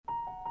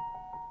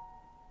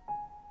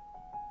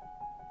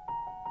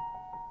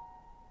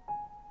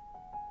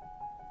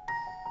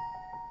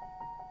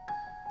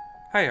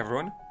Hi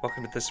everyone,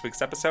 welcome to this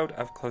week's episode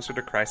of Closer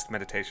to Christ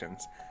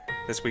Meditations.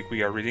 This week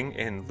we are reading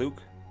in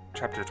Luke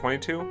chapter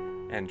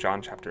 22 and John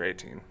chapter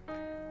 18.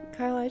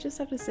 Kyle, I just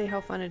have to say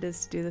how fun it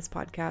is to do this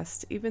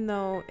podcast. Even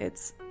though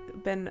it's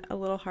been a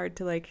little hard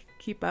to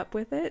keep up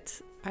with it,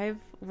 I've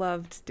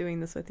loved doing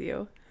this with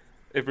you.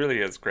 It really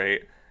is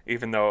great,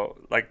 even though,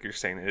 like you're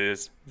saying, it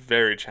is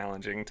very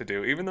challenging to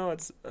do. Even though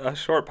it's a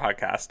short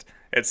podcast,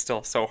 it's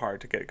still so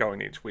hard to get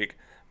going each week.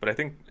 But I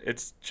think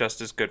it's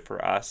just as good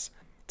for us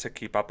to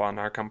keep up on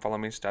our Come Follow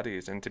Me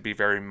studies and to be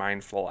very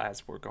mindful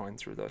as we're going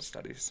through those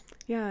studies.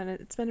 Yeah, and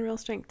it's been a real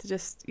strength to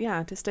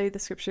to study the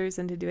scriptures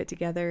and to do it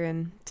together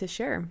and to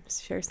share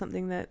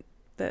something that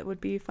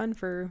would be fun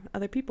for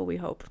other people, we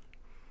hope.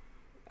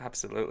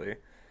 Absolutely.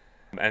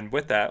 And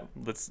with that,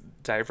 let's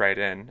dive right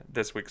in.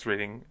 This week's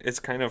reading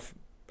is kind of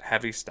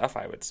heavy stuff,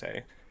 I would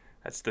say.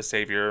 That's the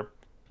Savior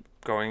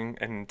going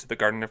into the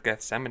Garden of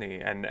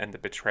Gethsemane and the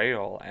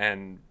betrayal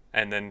and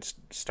then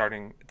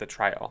starting the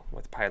trial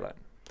with Pilate.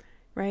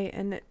 Right,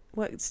 and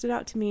what stood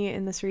out to me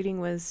in this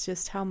reading was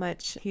just how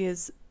much he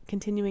is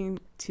continuing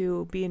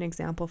to be an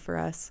example for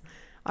us.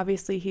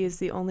 Obviously, he is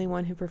the only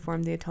one who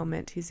performed the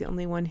atonement. He's the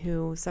only one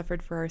who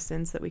suffered for our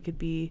sins that we could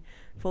be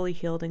fully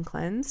healed and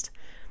cleansed.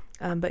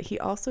 But he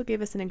also gave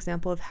us an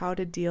example of how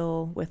to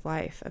deal with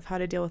life,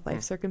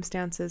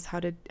 circumstances, how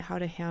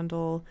to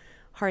handle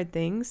hard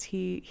things.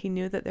 He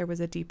knew that there was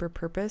a deeper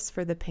purpose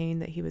for the pain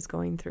that he was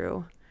going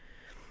through.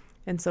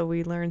 And so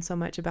we learn so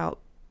much about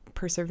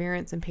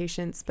perseverance and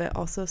patience, but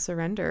also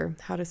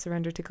how to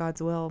surrender to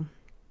God's will.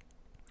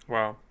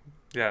 Wow.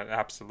 Yeah,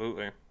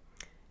 absolutely.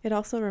 It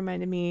also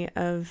reminded me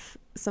of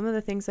some of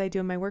the things I do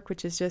in my work,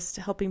 which is just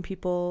helping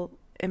people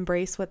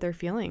embrace what they're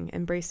feeling,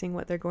 embracing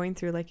what they're going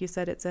through. Like you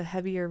said, it's a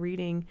heavier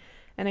reading.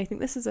 And I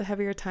think this is a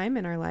heavier time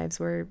in our lives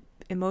where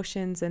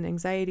emotions and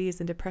anxieties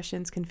and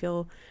depressions can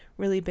feel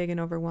really big and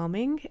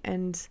overwhelming.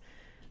 And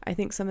I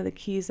think some of the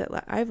keys that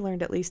I've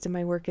learned, at least in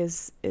my work,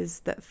 is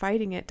that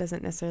fighting it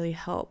doesn't necessarily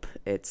help.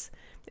 It's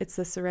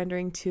the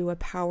surrendering to a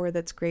power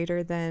that's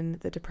greater than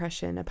the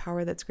depression, a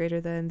power that's greater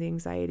than the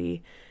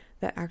anxiety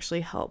that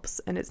actually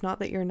helps. And it's not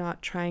that you're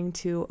not trying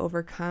to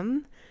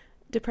overcome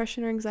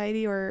depression or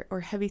anxiety or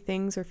heavy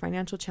things or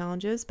financial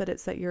challenges, but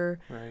it's that you're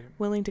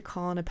willing to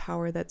call on a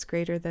power that's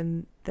greater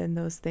than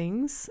those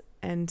things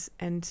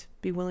and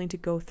be willing to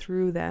go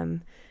through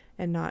them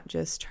and not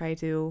just try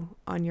to,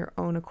 on your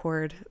own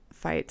accord,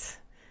 fight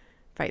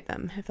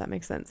them, if that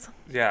makes sense.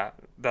 Yeah,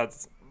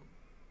 that's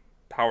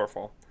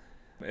powerful.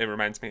 It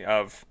reminds me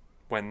of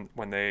when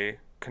they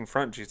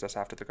confront Jesus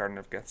after the Garden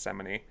of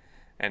Gethsemane,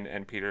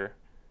 and Peter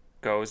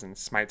goes and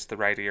smites the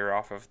right ear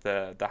off of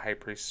the high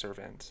priest's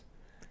servant.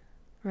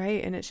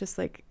 Right, and it's just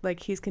like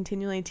he's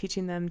continually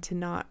teaching them to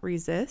not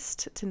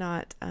resist, to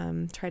not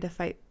try to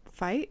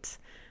fight,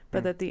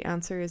 but that the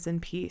answer is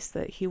in peace.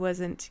 That he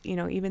wasn't,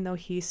 even though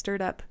he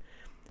stirred up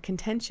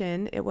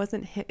contention, it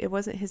wasn't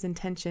his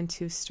intention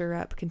to stir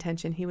up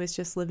contention. He was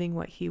just living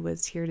what he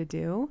was here to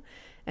do,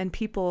 and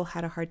people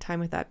had a hard time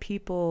with that.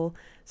 People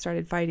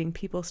started fighting.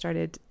 People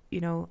started,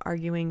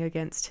 arguing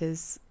against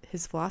his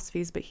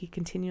philosophies, but he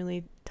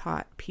continually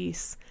taught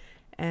peace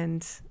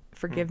and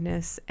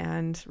forgiveness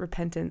and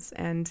repentance,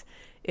 and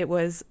it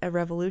was a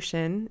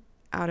revolution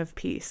out of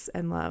peace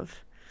and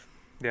love.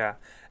 Yeah,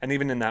 and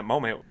even in that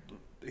moment,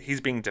 he's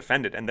being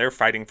defended, and they're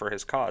fighting for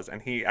his cause,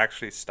 and he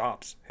actually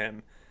stops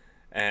him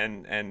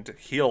and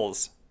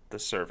heals the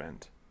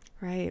servant.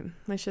 Right.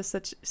 It's just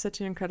such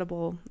an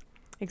incredible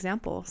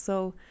example.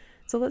 So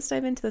let's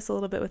dive into this a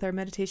little bit with our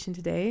meditation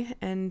today,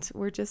 and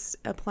we're just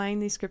applying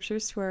these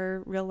scriptures to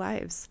our real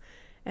lives.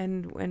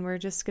 And we're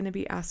just going to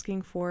be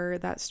asking for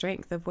that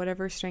strength, of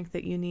whatever strength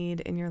that you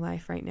need in your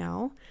life right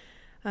now.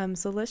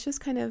 So let's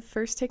just kind of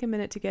first take a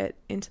minute to get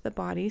into the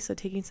body. So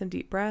taking some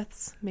deep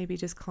breaths, maybe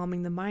just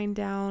calming the mind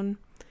down,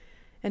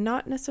 and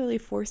not necessarily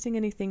forcing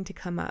anything to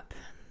come up,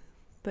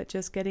 but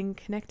just getting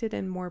connected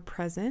and more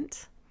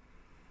present.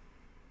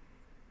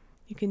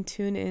 You can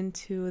tune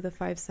into the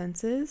 5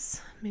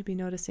 senses, maybe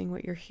noticing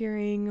what you're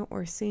hearing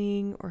or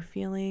seeing or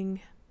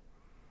feeling.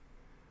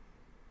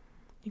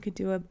 You could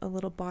do a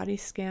little body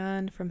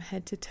scan from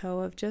head to toe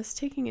of just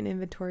taking an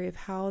inventory of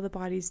how the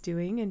body's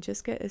doing, and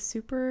just get as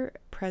super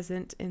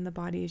present in the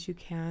body as you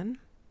can.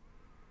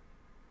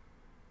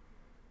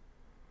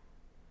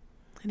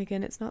 And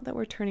again, it's not that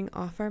we're turning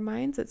off our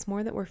minds, it's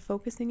more that we're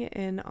focusing it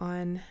in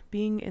on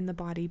being in the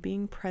body,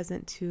 being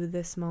present to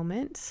this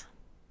moment.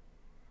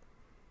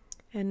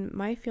 And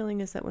my feeling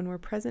is that when we're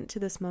present to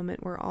this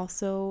moment, we're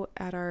also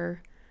at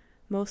our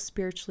most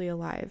spiritually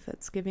alive.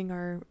 It's giving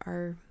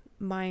our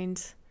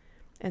mind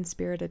and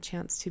spirit a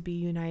chance to be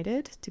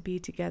united, to be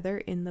together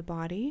in the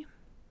body.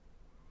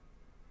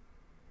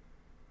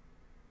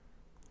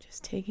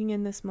 Just taking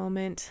in this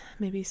moment,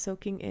 maybe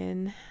soaking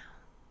in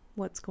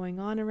what's going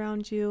on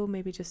around you,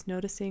 maybe just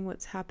noticing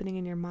what's happening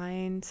in your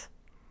mind,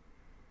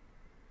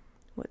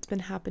 what's been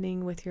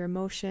happening with your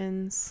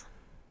emotions.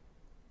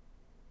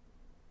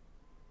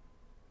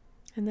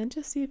 And then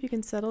just see if you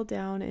can settle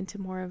down into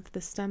more of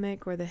the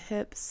stomach or the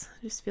hips,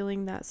 just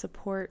feeling that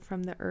support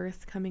from the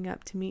earth coming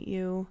up to meet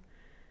you.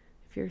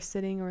 If you're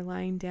sitting or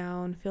lying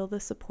down, feel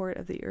the support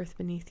of the earth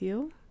beneath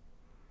you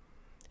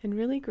and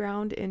really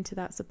ground into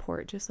that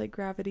support. Just like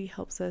gravity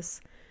helps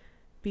us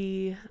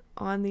be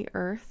on the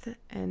earth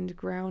and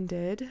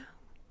grounded,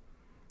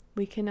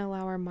 we can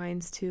allow our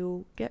minds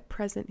to get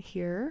present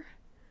here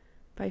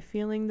by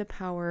feeling the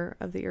power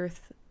of the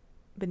earth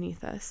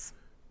beneath us,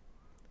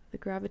 the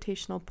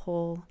gravitational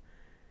pull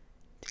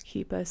to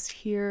keep us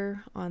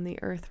here on the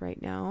earth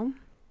right now,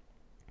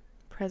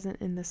 present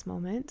in this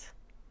moment.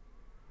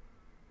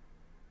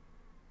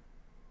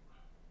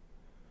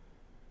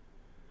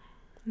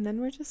 And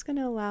then we're just going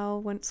to allow,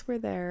 once we're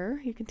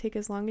there, you can take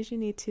as long as you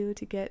need to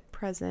get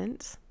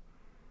present.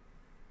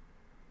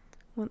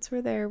 Once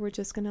we're there, we're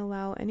just going to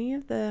allow any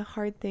of the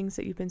hard things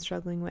that you've been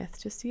struggling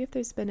with. Just see if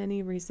there's been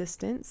any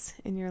resistance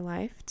in your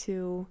life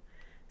to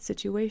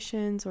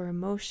situations or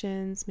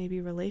emotions,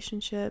 maybe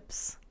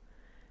relationships,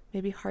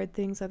 maybe hard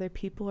things other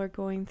people are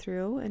going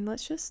through. And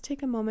let's just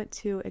take a moment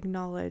to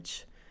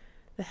acknowledge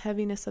the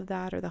heaviness of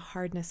that or the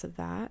hardness of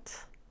that.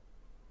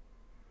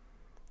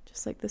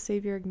 Just like the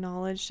Savior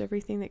acknowledged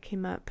everything that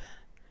came up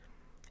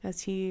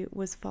as he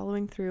was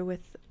following through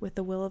with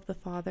the will of the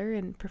Father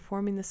and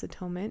performing this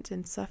atonement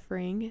and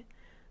suffering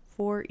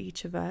for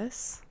each of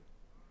us.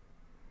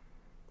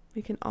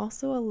 We can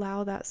also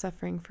allow that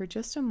suffering for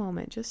just a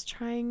moment, just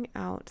trying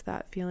out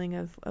that feeling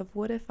of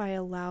what if I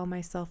allow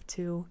myself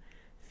to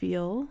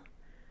feel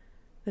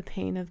the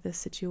pain of the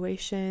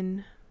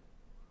situation,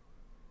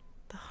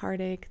 the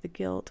heartache, the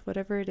guilt,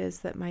 whatever it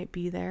is that might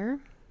be there.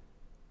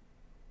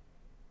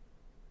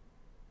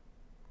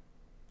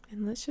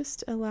 And let's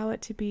just allow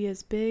it to be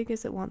as big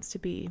as it wants to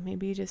be.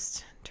 Maybe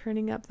just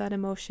turning up that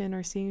emotion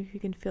or seeing if you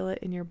can feel it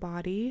in your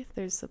body. If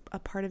there's a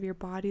part of your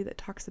body that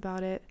talks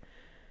about it,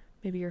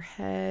 maybe your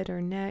head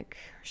or neck,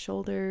 or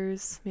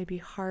shoulders, maybe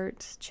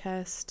heart,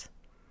 chest.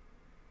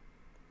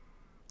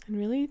 And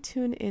really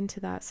tune into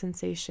that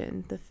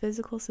sensation, the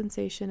physical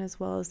sensation as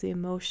well as the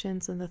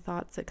emotions and the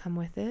thoughts that come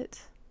with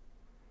it.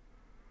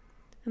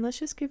 And let's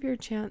just give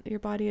your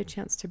body a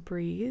chance to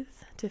breathe,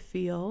 to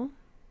feel.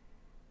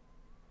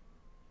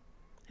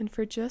 And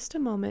for just a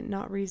moment,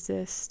 not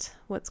resist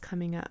what's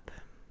coming up.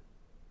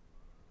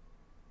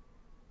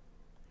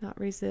 Not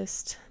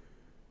resist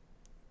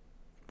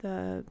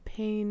the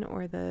pain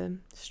or the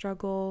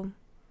struggle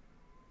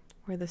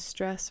or the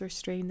stress or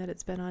strain that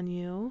it's been on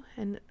you.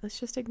 And let's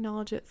just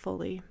acknowledge it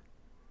fully.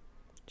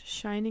 Just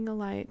shining a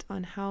light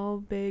on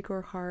how big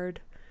or hard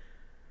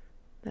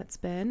that's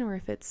been, or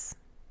if it's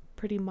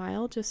pretty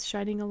mild, just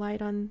shining a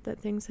light on that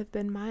things have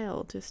been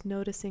mild, just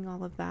noticing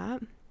all of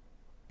that.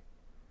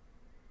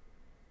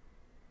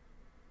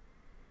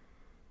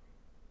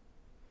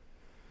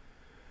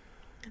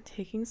 And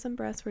taking some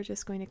breaths, we're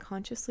just going to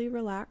consciously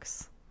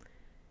relax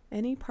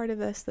any part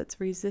of us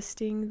that's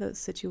resisting those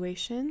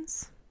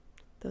situations,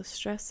 those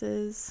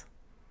stresses,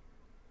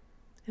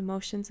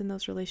 emotions in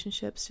those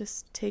relationships.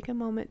 Just take a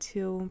moment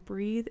to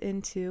breathe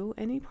into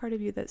any part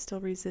of you that's still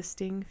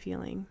resisting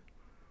feeling,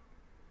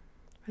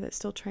 or that's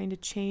still trying to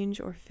change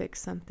or fix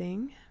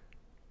something.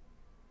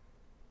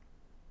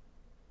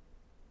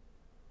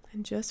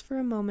 And just for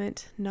a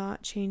moment,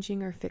 not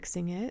changing or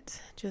fixing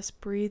it,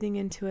 just breathing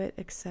into it,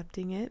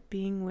 accepting it,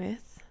 being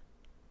with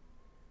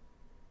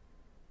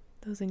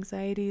those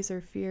anxieties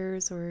or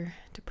fears or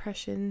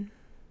depression,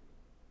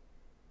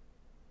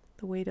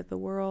 the weight of the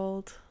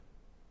world.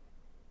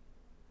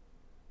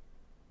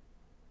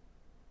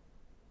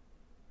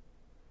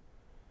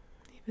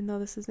 Even though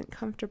this isn't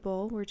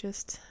comfortable, we're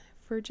just,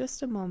 for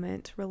just a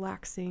moment,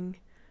 relaxing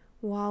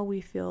while we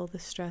feel the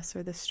stress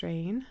or the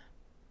strain.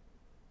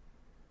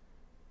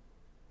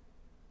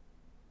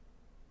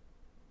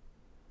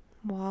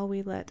 While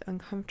we let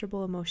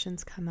uncomfortable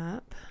emotions come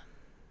up.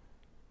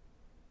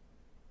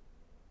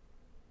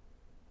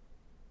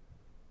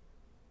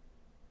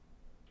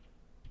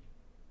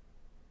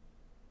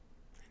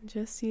 And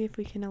just see if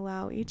we can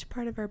allow each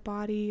part of our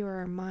body or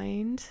our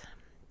mind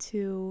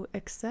to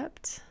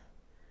accept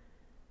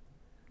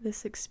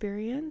this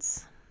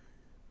experience,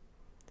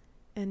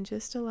 and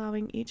just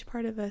allowing each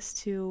part of us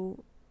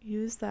to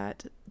use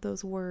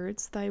those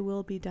words, "Thy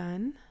will be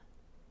done,"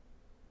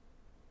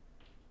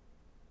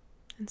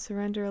 and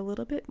surrender a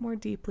little bit more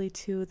deeply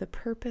to the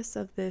purpose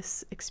of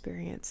this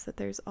experience, that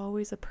there's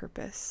always a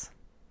purpose.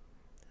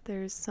 That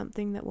there's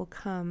something that will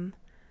come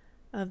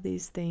of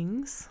these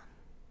things.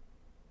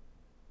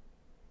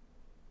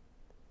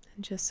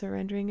 And just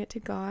surrendering it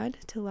to God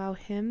to allow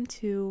Him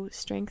to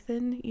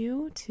strengthen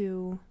you,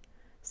 to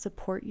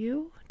support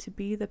you, to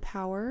be the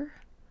power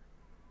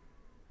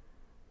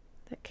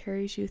that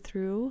carries you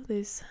through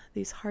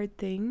these hard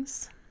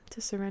things,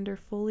 to surrender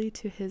fully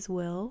to His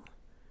will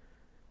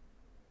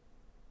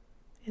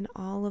in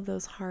all of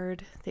those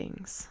hard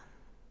things.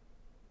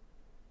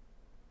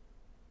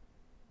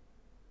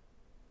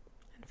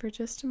 And for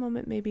just a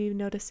moment, maybe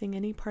noticing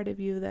any part of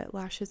you that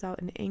lashes out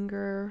in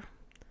anger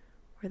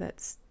or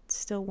that's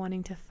still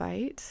wanting to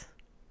fight.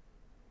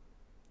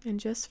 And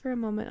just for a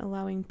moment,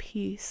 allowing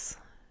peace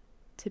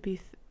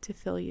to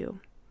fill you.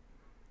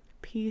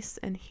 Peace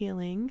and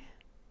healing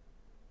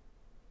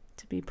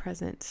to be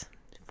present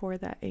for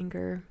that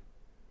anger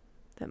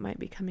that might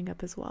be coming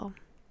up as well.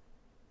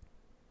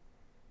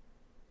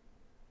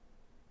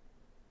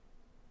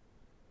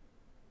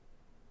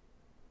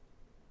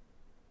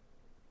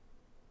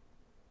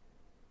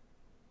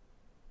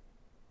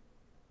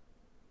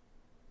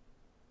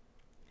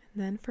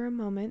 And then for a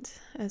moment,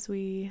 as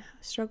we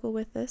struggle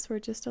with this, we're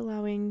just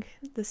allowing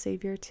the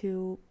Savior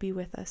to be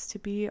with us, to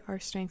be our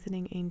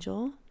strengthening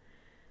angel,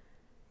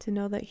 to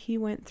know that He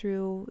went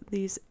through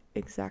these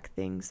exact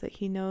things, that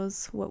He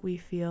knows what we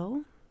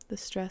feel, the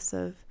stress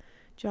of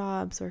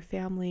jobs or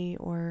family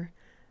or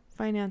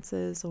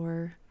finances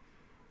or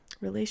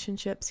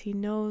relationships. He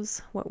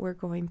knows what we're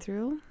going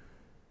through.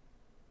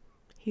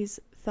 He's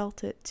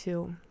felt it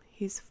too.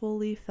 He's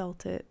fully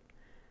felt it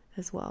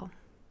as well.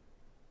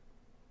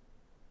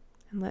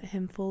 And let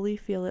Him fully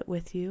feel it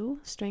with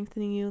you,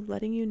 strengthening you,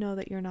 letting you know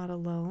that you're not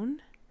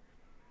alone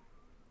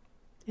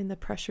in the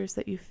pressures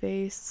that you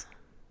face,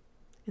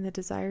 in the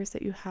desires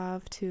that you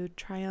have to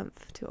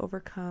triumph, to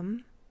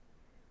overcome,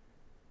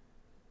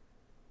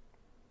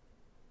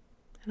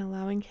 and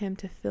allowing Him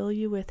to fill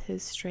you with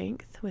His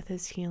strength, with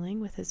His healing,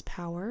 with His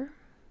power,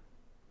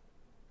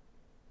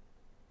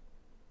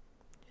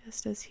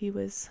 just as He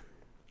was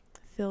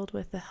filled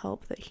with the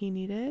help that He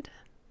needed.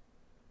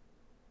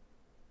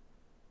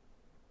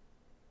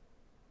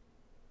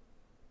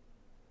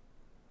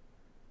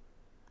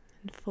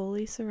 And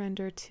fully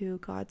surrender to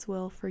God's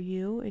will for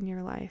you in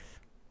your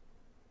life.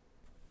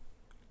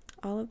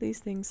 All of these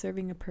things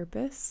serving a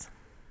purpose.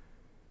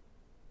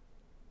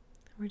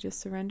 We're just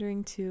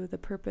surrendering to the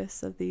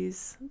purpose of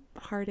these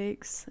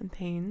heartaches and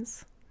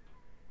pains,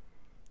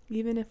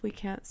 even if we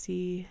can't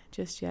see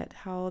just yet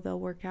how they'll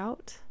work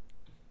out.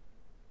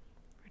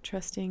 We're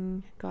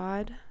trusting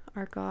God,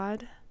 our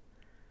God,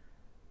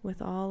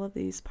 with all of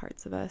these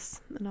parts of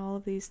us and all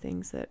of these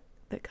things that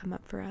come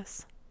up for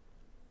us.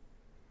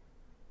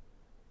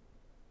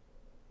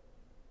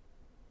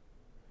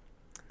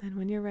 And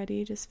when you're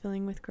ready, just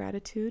filling with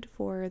gratitude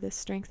for this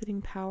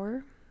strengthening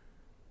power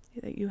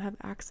that you have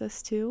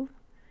access to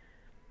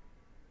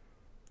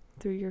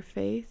through your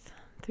faith,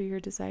 through your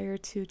desire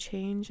to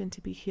change and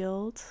to be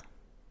healed,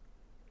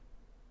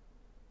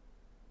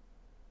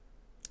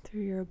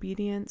 through your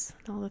obedience,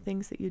 and all the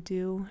things that you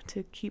do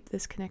to keep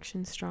this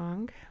connection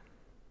strong.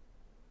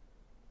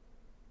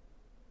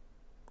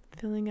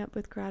 Filling up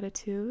with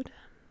gratitude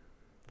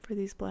for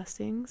these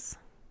blessings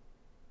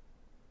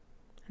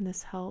and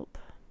this help.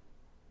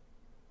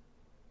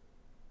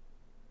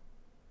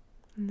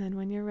 And then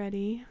when you're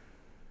ready,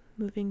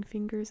 moving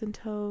fingers and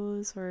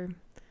toes or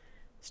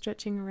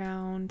stretching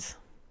around,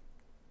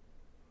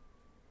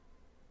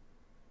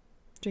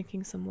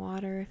 drinking some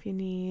water if you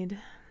need,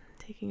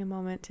 taking a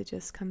moment to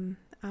just come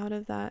out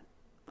of that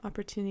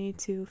opportunity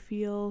to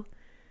feel,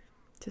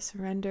 to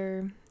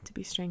surrender, to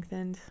be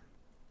strengthened.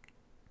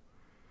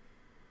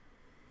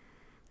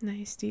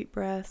 Nice deep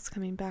breaths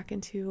coming back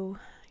into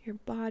your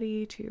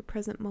body, to your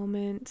present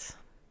moment.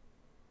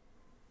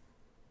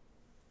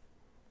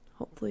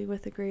 Hopefully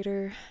with a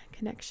greater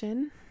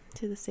connection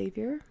to the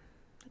Savior,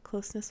 a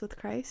closeness with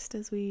Christ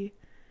as we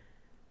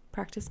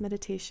practice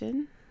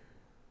meditation.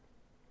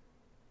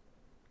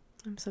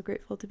 I'm so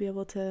grateful to be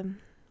able to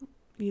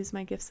use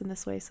my gifts in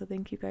this way, so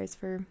thank you guys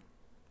for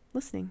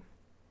listening.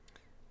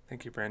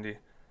 Thank you, Brandi.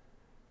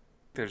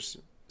 There's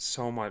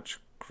so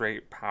much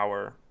great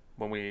power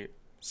when we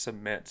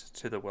submit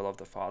to the will of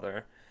the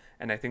Father,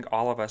 and I think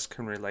all of us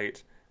can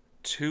relate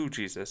to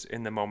Jesus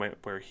in the moment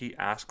where He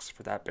asks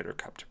for that bitter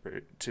cup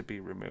to be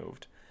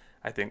removed.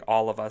 I think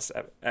all of us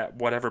at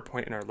whatever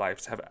point in our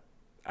lives have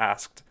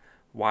asked,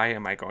 why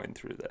am I going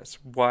through this?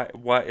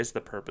 What is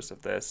the purpose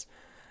of this?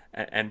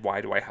 And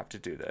why do I have to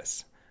do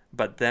this?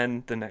 But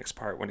then the next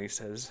part when He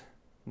says,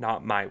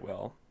 not my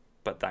will,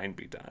 but thine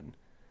be done.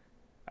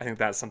 I think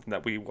that's something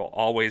that we will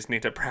always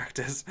need to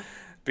practice,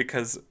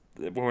 because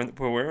when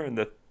we're in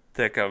the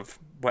thick of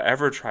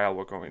whatever trial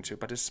we're going to,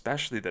 but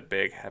especially the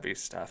big, heavy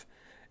stuff,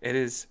 it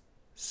is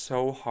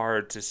so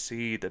hard to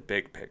see the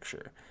big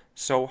picture,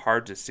 so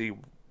hard to see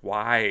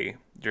why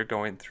you're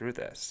going through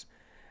this,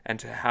 and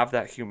to have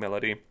that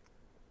humility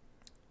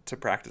to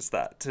practice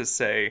that, to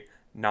say,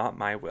 not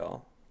my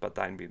will, but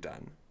thine be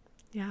done.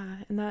 Yeah,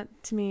 and that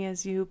to me,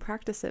 as you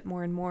practice it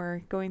more and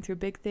more, going through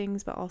big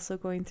things, but also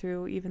going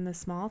through even the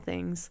small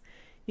things,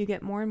 you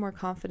get more and more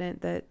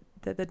confident that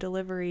the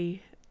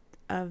delivery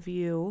of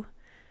you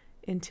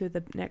into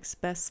the next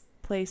best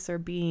place or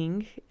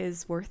being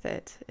is worth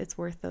it. It's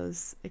worth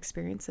those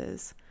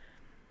experiences.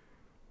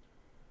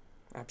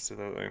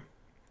 Absolutely.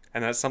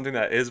 And that's something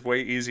that is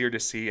way easier to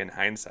see in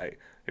hindsight.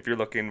 If you're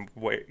looking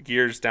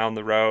years down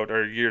the road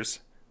or years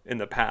in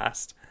the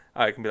past,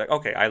 I can be like,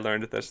 okay, I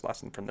learned this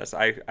lesson from this.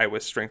 I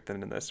was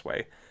strengthened in this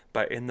way.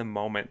 But in the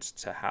moment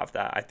to have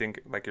that, I think,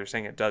 like you're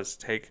saying, it does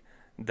take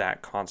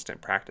that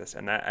constant practice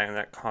and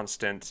that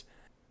constant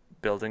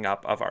building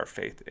up of our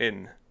faith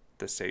in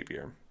the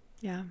Savior.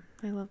 Yeah,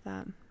 I love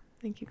that.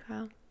 Thank you,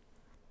 Kyle.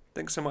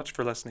 Thanks so much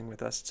for listening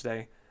with us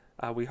today.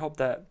 We hope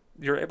that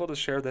you're able to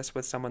share this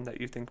with someone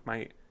that you think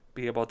might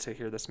be able to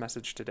hear this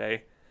message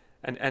today.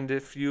 And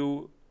if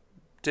you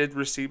did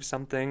receive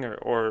something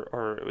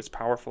or it was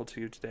powerful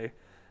to you today,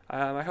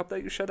 I hope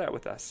that you share that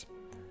with us.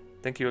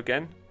 Thank you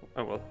again,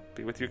 and we'll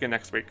be with you again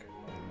next week.